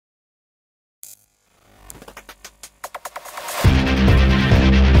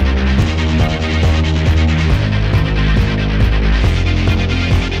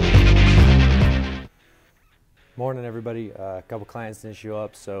A couple clients didn't show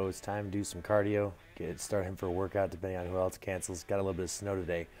up, so it's time to do some cardio. Start him for a workout depending on who else cancels. Got a little bit of snow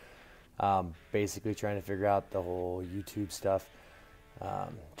today. Basically trying to figure out the whole YouTube stuff.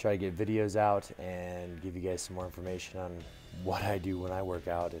 Try to get videos out and give you guys some more information on what I do when I work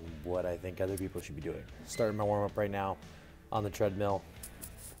out and what I think other people should be doing. Starting my warm-up right now on the treadmill.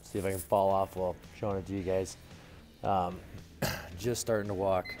 See if I can fall off while showing it to you guys. Just starting to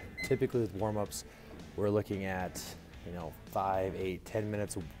walk. Typically with warm-ups, we're looking at 5, 8, 10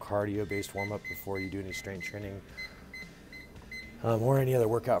 minutes of cardio-based warm-up before you do any strength training or any other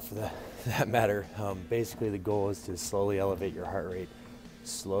workout for that matter. Basically the goal is to slowly elevate your heart rate,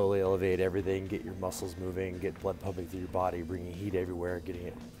 slowly elevate everything, get your muscles moving, get blood pumping through your body, bringing heat everywhere, getting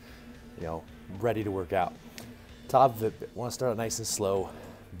it ready to work out. Top of it, want to start out nice and slow,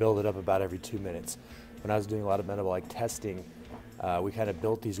 build it up about every 2 minutes. When I was doing a lot of metabolic testing, we kind of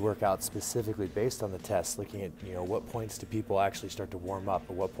built these workouts specifically based on the tests, looking at what points do people actually start to warm up,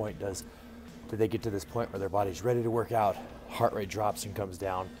 at what point do they get to this point where their body's ready to work out, heart rate drops and comes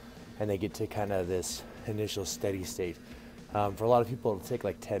down, and they get to kind of this initial steady state. For a lot of people it'll take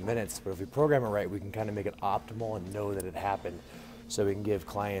like 10 minutes, but if we program it right, we can kind of make it optimal and know that it happened, so we can give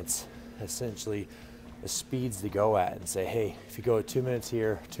clients essentially the speeds to go at and say, hey, if you go at 2 minutes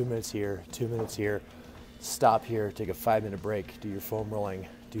here, 2 minutes here, 2 minutes here, stop here, take a 5-minute break, do your foam rolling,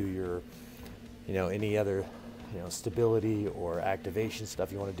 do your, any other, stability or activation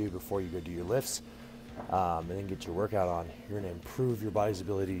stuff you want to do before you go do your lifts, and then get your workout on. You're going to improve your body's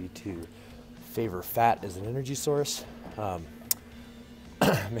ability to favor fat as an energy source.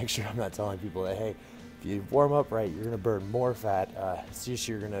 Make sure I'm not telling people that, hey, if you warm up right, you're going to burn more fat. It's just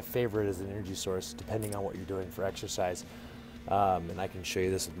you're going to favor it as an energy source depending on what you're doing for exercise. And I can show you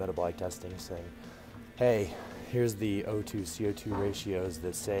this with metabolic testing, saying, hey, here's the O2 CO2 ratios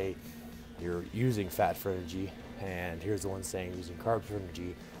that say you're using fat for energy, and here's the one saying using carbs for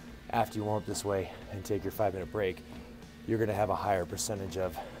energy. After you warm up this way and take your 5-minute break, you're going to have a higher percentage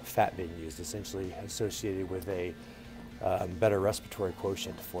of fat being used, essentially associated with a better respiratory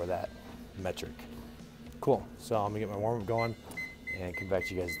quotient for that metric. Cool. So I'm going to get my warm-up going and come back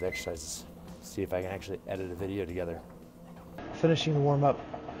to you guys with the exercises. See if I can actually edit a video together. Finishing the warm-up.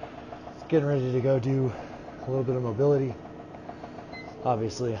 Getting ready to go do a little bit of mobility.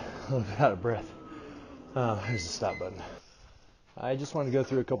 Obviously, a little bit out of breath. Here's the stop button. I just want to go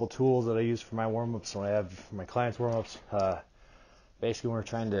through a couple tools that I use for my warm-ups when I have for my clients' warm-ups. Basically, when we're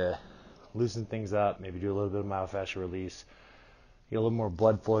trying to loosen things up, maybe do a little bit of myofascial release, get a little more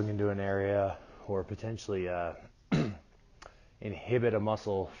blood flowing into an area, or potentially inhibit a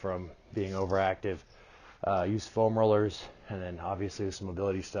muscle from being overactive. Use foam rollers, and then obviously with some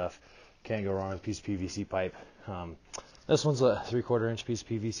mobility stuff. Can't go wrong with a piece of PVC pipe. This one's a 3/4 inch piece of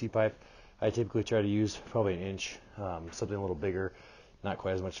PVC pipe. I typically try to use probably an inch, something a little bigger, not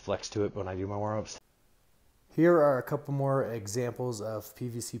quite as much flex to it when I do my warm-ups. Here are a couple more examples of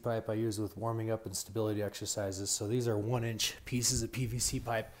PVC pipe I use with warming up and stability exercises. So these are 1-inch pieces of PVC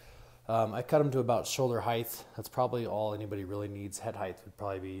pipe. I cut them to about shoulder height. That's probably all anybody really needs. Head height would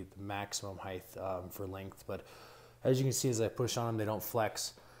probably be the maximum height for length, but as you can see, as I push on them, they don't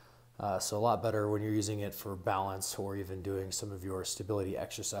flex. So a lot better when you're using it for balance or even doing some of your stability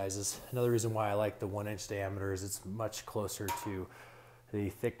exercises. Another reason why I like the 1-inch diameter is it's much closer to the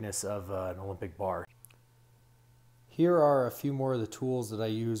thickness of an Olympic bar. Here are a few more of the tools that I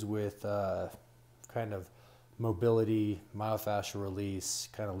use with kind of mobility, myofascial release,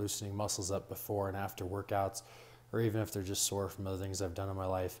 kind of loosening muscles up before and after workouts, or even if they're just sore from other things I've done in my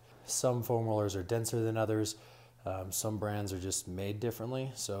life. Some foam rollers are denser than others. Some brands are just made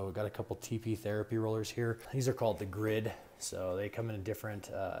differently. So we've got a couple TP therapy rollers here. These are called the Grid. So they come in different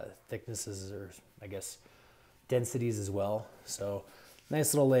thicknesses, or I guess densities as well. So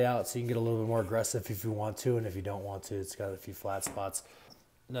nice little layout, so you can get a little bit more aggressive if you want to, and if you don't want to, it's got a few flat spots.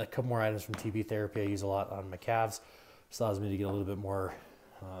 And a couple more items from TP therapy I use a lot on my calves. This allows me to get a little bit more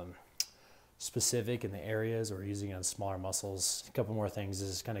specific in the areas, or using it on smaller muscles. A couple more things. This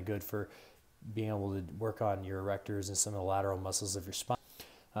is kind of good for being able to work on your erectors and some of the lateral muscles of your spine.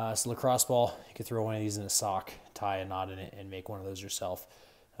 It's a lacrosse ball. You could throw one of these in a sock, tie a knot in it, and make one of those yourself,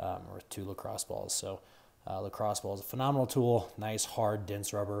 or 2 lacrosse balls. So lacrosse ball is a phenomenal tool. Nice, hard,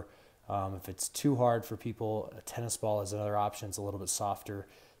 dense rubber. If it's too hard for people, a tennis ball is another option. It's a little bit softer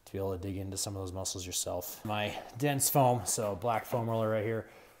to be able to dig into some of those muscles yourself. My dense foam, so black foam roller right here.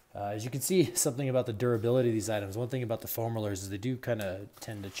 As you can see, something about the durability of these items. One thing about the foam rollers is they do kind of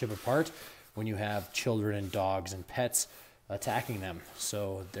tend to chip apart when you have children and dogs and pets attacking them.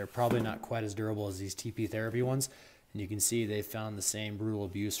 So they're probably not quite as durable as these TP therapy ones. And you can see they found the same brutal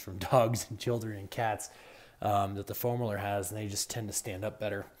abuse from dogs and children and cats. that the foam roller has, and they just tend to stand up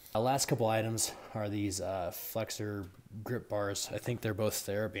better. The last couple items are these Flexor grip bars. I think they're both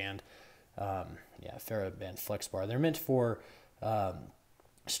TheraBand. TheraBand Flex Bar. They're meant for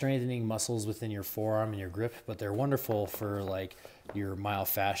strengthening muscles within your forearm and your grip, but they're wonderful for like your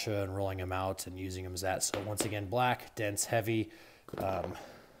myofascia and rolling them out and using them as that. So once again, black, dense, heavy, and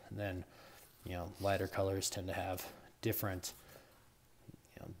then lighter colors tend to have different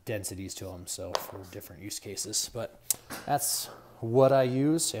densities to them, so for different use cases. But that's what I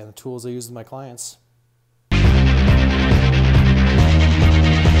use and the tools I use with my clients.